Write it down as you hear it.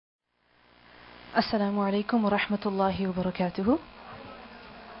السلام عليكم ورحمة الله وبركاته.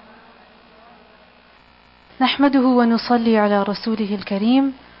 نحمده ونصلي على رسوله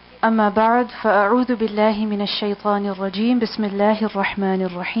الكريم، أما بعد، فأعوذ بالله من الشيطان الرجيم. بسم الله الرحمن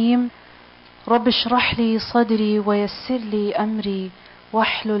الرحيم. رب اشرح لي صدري ويسر لي أمري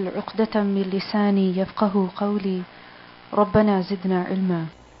واحلل عقدة من لساني يفقه قولي ربنا زدنا علما.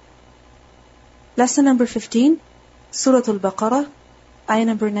 Lesson number 15, Surah Al-Baqarah, ayah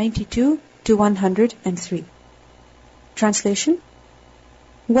number 92 to 103. Translation: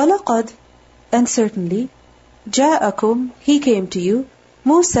 وَلَقَدْ, and certainly, جَاءَكُمْ, he came to you,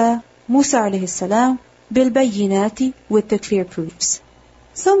 Musa alayhi salam, بِالْبَيِّنَاتِ, with the clear proofs.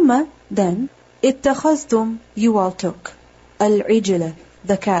 ثُمَّ, then, اتَّخَذْتُمْ, you all took, الْعِجْلَ,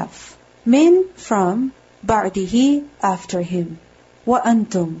 the calf, min, from, بَعْدِهِ, after him,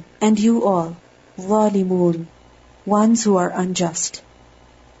 وَأَنْتُمْ, and you all, ظَالِمُونَ, ones who are unjust.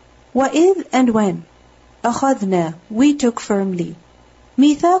 وَإِذْ, and when, أَخَذْنَا, we took firmly,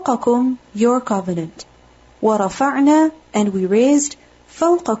 مِيثَاقَكُمْ, your covenant, وَرَفَعْنَا, and we raised,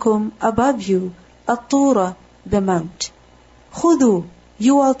 فَوْقَكُمْ, above you, الطُّورَ, the mount. خُذُوا,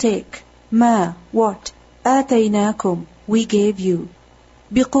 you all take, مَا, what, آتَيْنَاكُمْ, we gave you,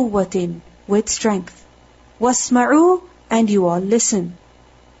 بِقُوَّةٍ, with strength, وَاسْمَعُوا, and you all listen.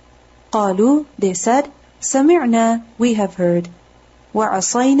 قَالُوا, they said, سَمِعْنَا, we have heard,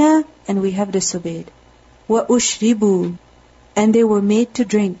 وَعَصَيْنَا, and we have disobeyed, وَأُشْرِبُوا, and they were made to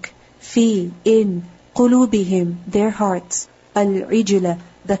drink, فِي, in, قُلُوبِهِمْ, their hearts, الْعِجْلَ,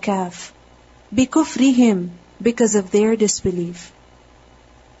 the calf, بِكُفْرِهِمْ, because of their disbelief.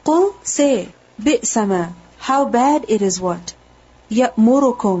 قُلْ, say, بِئْسَمَا, how bad it is what,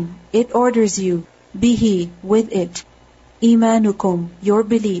 يَأْمُرُكُمْ, it orders you, بِهِ, with it, إِيمَانُكُمْ, your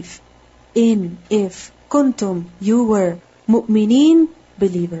belief, in, if, كُنْتُمْ, you were, مُؤْمِنِينَ,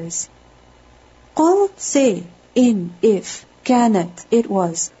 believers. قُلْ, say, in, if, كانت, it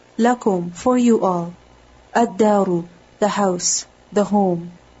was, لَكُمْ, for you all, الدَّارُ, the house, the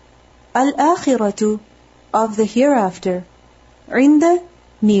home, الْآخِرَةُ, of the hereafter, عِنْدَ,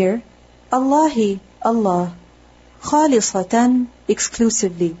 near, Allahi, Allah, خَالِصَةً,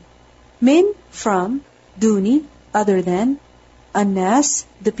 exclusively, min, from, duni, other than, الناس,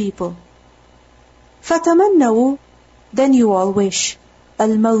 the people. فَتَمَنَّوْا, then you all wish,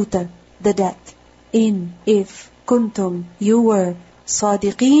 الْمَوْتَ, the death, in, if, kuntum, you were,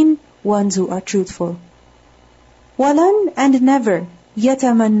 صادقين, ones who are truthful. وَلَنْ, and never,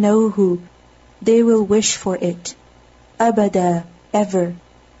 يَتَمَنَّوْهُ, they will wish for it, أَبَدًا, ever,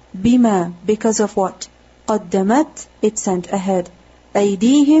 بِمَا, because of what, قَدَّمَتْ, it sent ahead,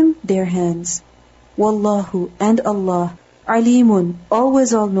 أَيْدِيهِمْ, their hands, وَاللَّهُ, and Allah, عَلِيمٌ,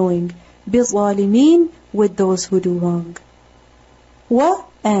 always all-knowing, بِالظَّالِمِينَ, with those who do wrong. Wa,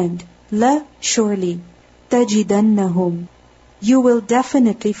 and, la, surely, تَجِدَنَّهُمْ, you will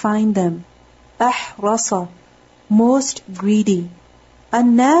definitely find them, أَحْرَصَ, most greedy,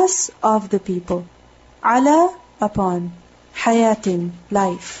 النَّاسِ, of the people, عَلَى, upon, حَيَاتٍ,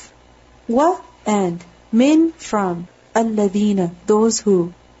 life. Wa, and, min, from, الَّذِينَ, those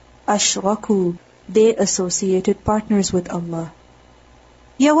who, أَشْرَكُوا, they associated partners with Allah.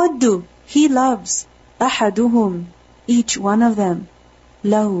 يَوَدُّ, he loves, أَحَدُهُمْ, each one of them,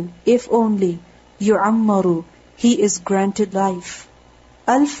 لَوْ, if only, يُعَمَّرُ, he is granted life,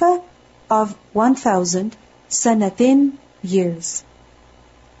 أَلْفَ, of 1,000, سَنَةٍ, years.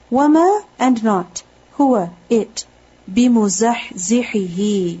 وَمَا, and not, هُوَ, it,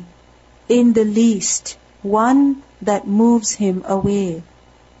 بِمُزَحْزِحِهِ, in the least, one that moves him away,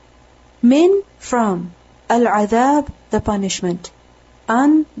 min, from, al-adhab, the punishment,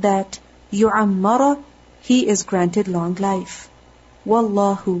 an, that, yu'ammara, he is granted long life.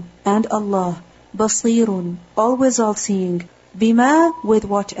 Wallahu, and Allah, basirun, always all-seeing, bima, with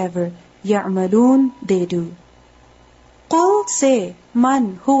whatever, ya'malun, they do. Qul, say,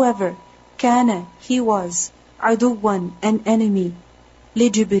 man, whoever, kana, he was, aduwan, an enemy, li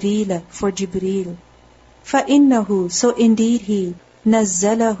Jibreel, for Jibreel. فَإِنَّهُ, so indeed he,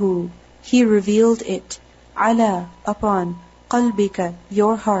 نَزَّلَهُ, he revealed it, ala, upon, qalbika,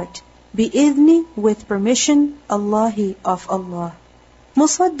 your heart, bi'idhni, with permission, Allahi, of Allah.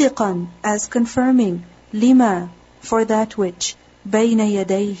 Musaddiqan, as confirming, lima, for that which, bayna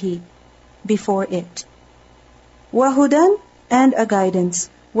yadayhi, before it. Wahudan, and a guidance,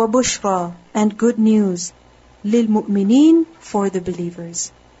 wa bushra, and good news, lil mu'mineen, for the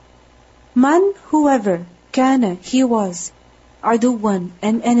believers. Man, whoever, kana, he was, aduwan,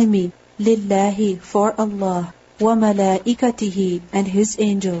 an enemy, lillahi, for Allah, wa malaikatihi, and his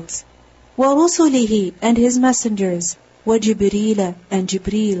angels, wa rusulihi, and his messengers, wa Jibreel, and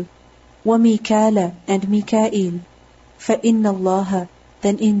Jibreel, وَمِيكَالَ and Mikael. فَإِنَّ اللَّهَ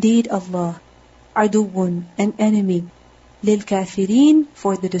then indeed Allah, عَدُوٌ an enemy, لِلْكَافِرِينَ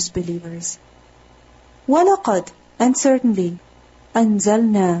for the disbelievers. وَلَقَدْ and certainly,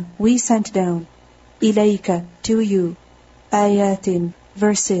 أَنزَلْنَا we sent down, إِلَيْكَ to you, آيَاتٍ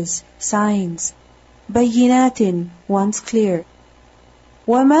verses, signs, بَيِّنَاتٍ once clear.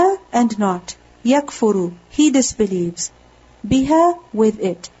 وَمَا and not, يَكْفُرُ he disbelieves, بِهَا with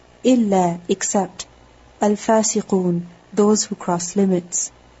it, إِلَّا except, الْفَاسِقُونَ those who cross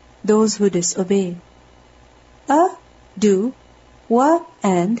limits, those who disobey. Do, wa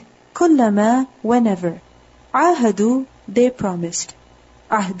and, kullama whenever, ahadu they promised,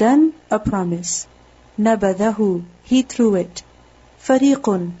 ahdan a promise, nabadahu he threw it,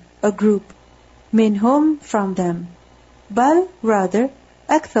 fariqun a group, minhum from them, bal rather,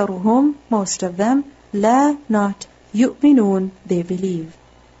 aktharuhum most of them, la not, yu'minun they believe.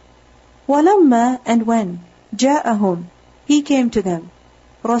 Walamma and when, ja'ahum he came to them,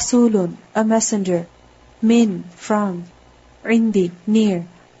 rasulun a messenger, min from, indi near,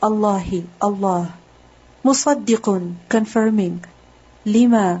 Allahi Allah, musaddiqun confirming,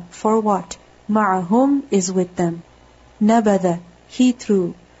 lima for what, ma'ahum is with them, nabada he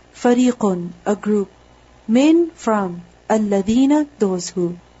threw, fariqun a group, min from, alladhina those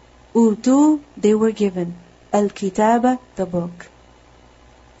who, utu they were given, al-kitaba the book.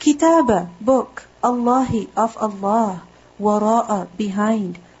 Kitaba book, Allahi of Allah, wara'a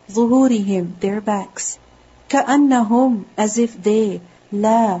behind, ظهورهم their backs, كأنهم as if they,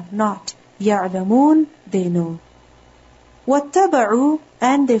 la not, يعلمون they know. واتبعوا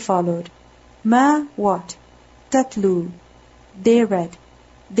and they followed, ma what, tatlu they read,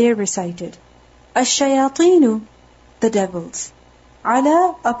 they recited, الشياطين the devils,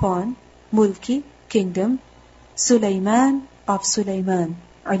 ala upon, mulki kingdom, Sulaiman of Sulaiman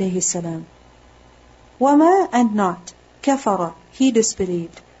alayhi salam. وما and not, kafara he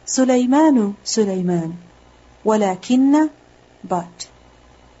disbelieved, Sulaymanu Sulaiman, walakinna but,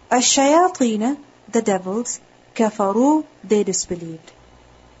 الشياطين the devils, kafaru they disbelieved.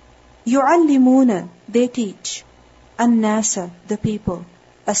 يعلمون they teach, الناس the people,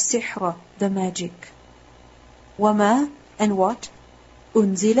 السحر the magic. وما and what,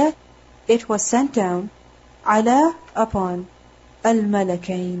 unzila it was sent down, ala upon,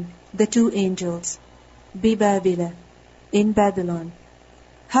 الملكين the two angels, ببابل in Babylon,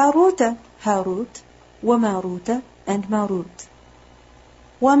 Haruta Harut, وماروت and Marut.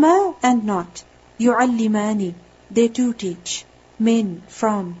 وما and not, يعلماني they too teach, min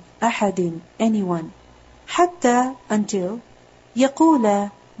from, أحد anyone, حتى until,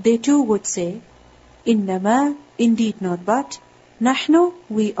 يقولا they too would say, إنما indeed not but, نحن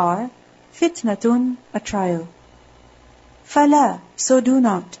we are, فتنة a trial. فلا so do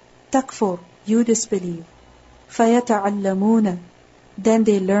not, تكفر you disbelieve, فيتعلمون then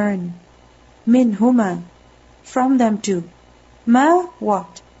they learn, منهما from them too, ما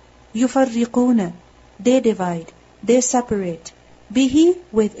what, يفرقون they divide, they separate, به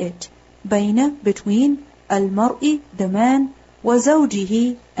with it, بين between, المرء the man,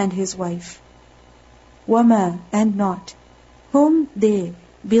 وزوجه and his wife. وما and not, whom they,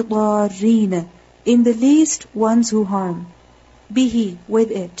 بضارين in the least ones who harm, به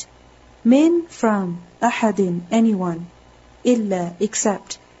with it, min from, أحد anyone, إلا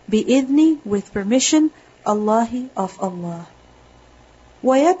except, بإذن with permission, Allahi of Allah.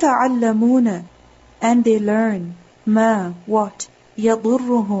 ويتعلمون and they learn, ما what,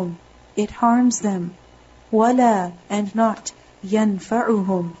 يضرهم it harms them, ولا and not,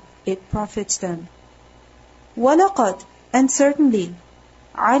 ينفعهم it profits them. وَلَقَدْ and certainly,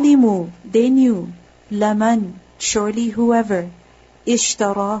 عَلِمُوا they knew, لَمَنْ surely whoever,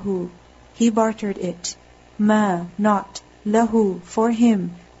 اشْتَرَاهُ he bartered it, مَا not, له for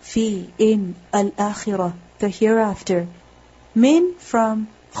him, في in, الْآخِرَةِ the hereafter, min from,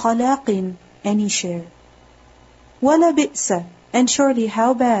 خَلَاقٍ any share. وَلَبِئْسَ and surely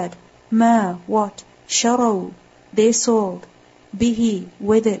how bad, مَا what, شَرَوْا they sold, bihi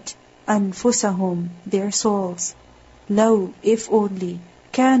with it, أنفسهم their souls, لو if only,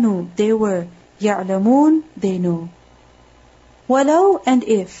 كانوا they were, يعلمون they know. ولو and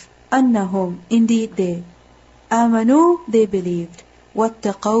if, أنهم indeed they, آمنوا they believed,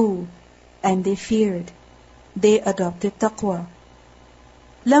 واتقوا and they feared, they adopted taqwa.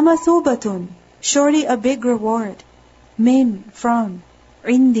 لمثوبة surely a big reward, min from,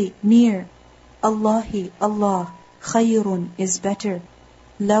 عندي near, Allahi Allah, خير is better,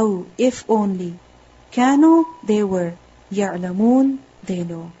 لو if only, كانوا they were, يعلمون they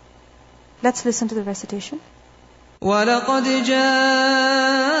know. Let's listen to the recitation. وَلَقَدْ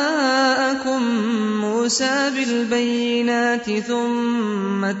جَاءَ مُوسَى بِالْبَيِّنَاتِ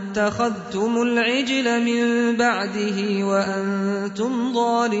ثُمَّ اتَّخَذْتُمُ الْعِجْلَ مِن بَعْدِهِ وَأَنْتُمْ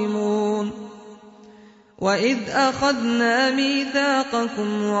ظَالِمُونَ وَإِذْ أَخَذْنَا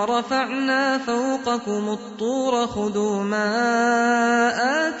مِيثَاقَكُمْ وَرَفَعْنَا فَوْقَكُمُ الطُّورَ خُذُوا مَا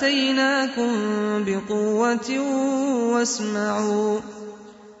آتَيْنَاكُمْ بِقُوَّةٍ وَاسْمَعُوا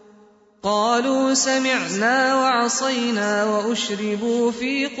قَالُوا سَمِعْنَا وَعَصَيْنَا وَأُشْرِبُوا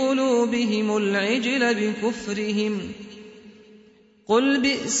فِي قُلُوبِهِمُ الْعِجْلَ بِكُفْرِهِمْ قُلْ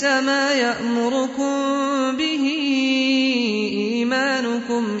بِئْسَ مَا يَأْمُرُكُم بِهِ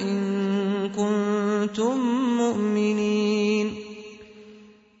إِيمَانُكُمْ إِن كُنتُم مُّؤْمِنِينَ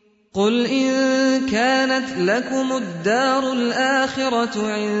قُلْ إِن كَانَتْ لَكُمُ الدَّارُ الْآخِرَةُ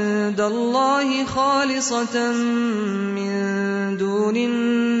عِندَ اللَّهِ خَالِصَةً مِّن دُونِ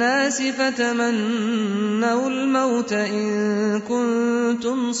النَّاسِ فَتَمَنَّوُا الْمَوْتَ إِن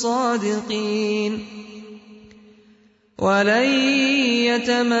كُنتُمْ صَادِقِينَ وَلَن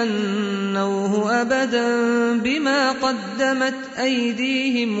يَتَمَنَّوْهُ أَبَدًا بِمَا قَدَّمَتْ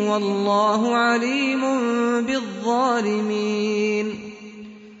أَيْدِيهِمْ وَاللَّهُ عَلِيمٌ بِالظَّالِمِينَ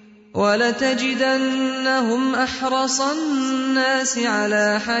وَلَتَجِدَنَّهُمْ أَحْرَصَ النَّاسِ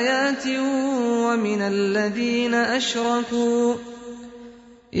عَلَىٰ حَيَاةٍ وَمِنَ الَّذِينَ أَشْرَكُوا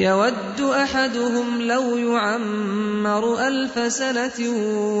يَوَدُّ أَحَدُهُمْ لَوْ يُعَمَّرُ 1000 سَنَةٍ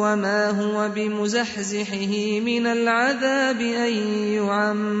وَمَا هُوَ بِمُزَحْزِحِهِ مِنَ الْعَذَابِ أَن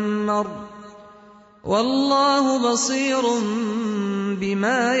يُعَمَّرَ وَاللَّهُ بَصِيرٌ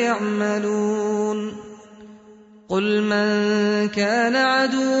بِمَا يَعْمَلُونَ قُلْ مَن كَانَ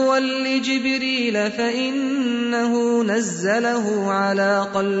عَدُوًّا لِّجِبْرِيلَ فَإِنَّهُ نَزَّلَهُ عَلَىٰ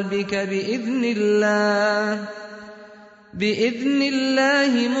قَلْبِكَ بِإِذْنِ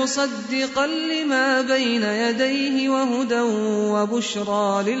اللَّهِ مُصَدِّقًا لِّمَا بَيْنَ يَدَيْهِ وَهُدًى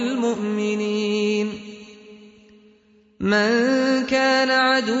وَبُشْرَىٰ لِلْمُؤْمِنِينَ مَن كَانَ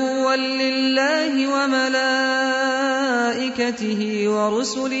عَدُوًّا لِّلَّهِ وَمَلَائِكَتِهِ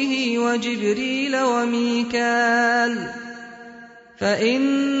وَرُسُلِهِ وَجِبْرِيلَ وَمِيكَالَ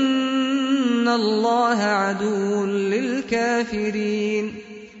فَإِنَّ اللَّهَ عَدُوٌّ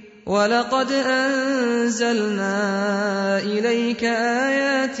لِّلْكَافِرِينَ وَلَقَدْ أَنزَلْنَا إِلَيْكَ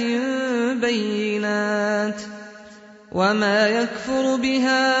آيَاتٍ بَيِّنَاتٍ وَمَا يَكْفُرُ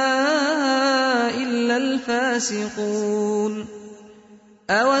بِهَا إِلَّا الْفَاسِقُونَ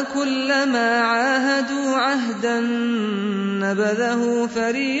أَوَكُلَّمَا عَاهَدُوا عَهْدًا نَّبَذَهُ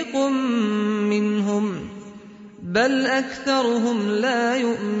فَرِيقٌ مِّنْهُم بَلْ أَكْثَرُهُمْ لَا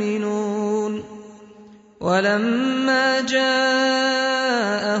يُؤْمِنُونَ وَلَمَّا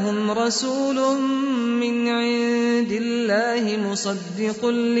جَاءَهُمْ رَسُولٌ مِّنْ عِندِ اللَّهِ مُصَدِّقٌ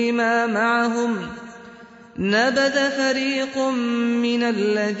لِّمَا مَعَهُمْ نَبَذَ فَرِيقٌ مِّنَ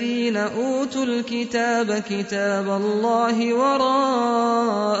الَّذِينَ أُوتُوا الْكِتَابَ كِتَابَ اللَّهِ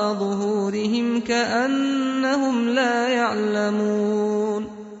وَرَاءَ ظُهُورِهِمْ كَأَنَّهُمْ لَا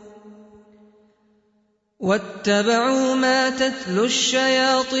يَعْلَمُونَ وَاتَّبَعُوا مَا تَتْلُو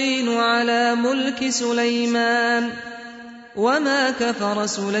الشَّيَاطِينُ عَلَىٰ مُلْكِ سُلَيْمَانَ وَمَا كَفَرَ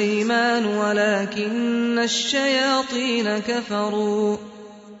سُلَيْمَانُ وَلَٰكِنَّ الشَّيَاطِينَ كَفَرُوا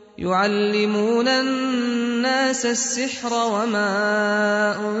يُعَلِّمُونَ النَّاسَ السِّحْرَ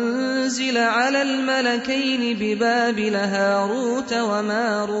وَمَا أُنزِلَ عَلَى الْمَلَكَيْنِ بِبَابِلَ هَارُوتَ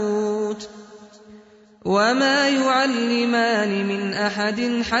وَمَارُوتَ وَمَا يُعَلِّمَانِ مِنْ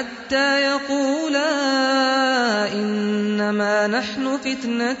أَحَدٍ حَتَّىٰ يَقُولَا إِنَّمَا نَحْنُ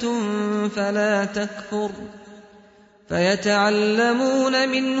فِتْنَةٌ فَلَا تَكْفُرْ فَيَتَعَلَّمُونَ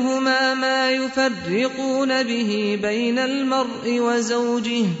مِنْهُمَا مَا يُفَرِّقُونَ بِهِ بَيْنَ الْمَرْءِ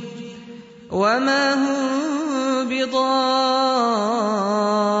وَزَوْجِهِ وَمَا هُم بِضَارِّينَ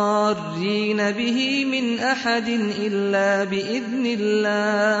بِهِ مِنْ أَحَدٍ إِلَّا بِإِذْنِ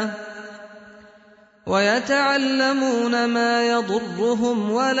اللَّهِ وَيَتَعَلَّمُونَ مَا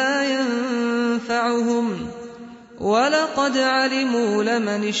يَضُرُّهُمْ وَلَا يَنفَعُهُمْ وَلَقَدْ عَلِمُوا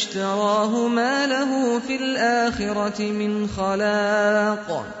لَمَنِ اشْتَرَاهُ مَا لَهُ فِي الْآخِرَةِ مِنْ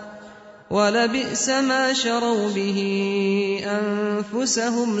خَلَاقٍ وَلَبِئْسَ مَا شَرَوْا بِهِ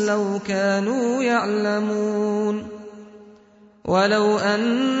أَنفُسَهُمْ لَوْ كَانُوا يَعْلَمُونَ وَلَوْ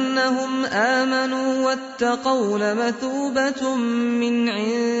أَنَّهُمْ آمَنُوا وَاتَّقَوْا لَمَثُوبَةٌ مِّنْ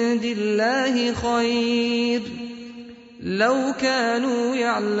عِندِ اللَّهِ خَيْرٌ لَوْ كَانُوا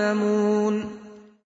يَعْلَمُونَ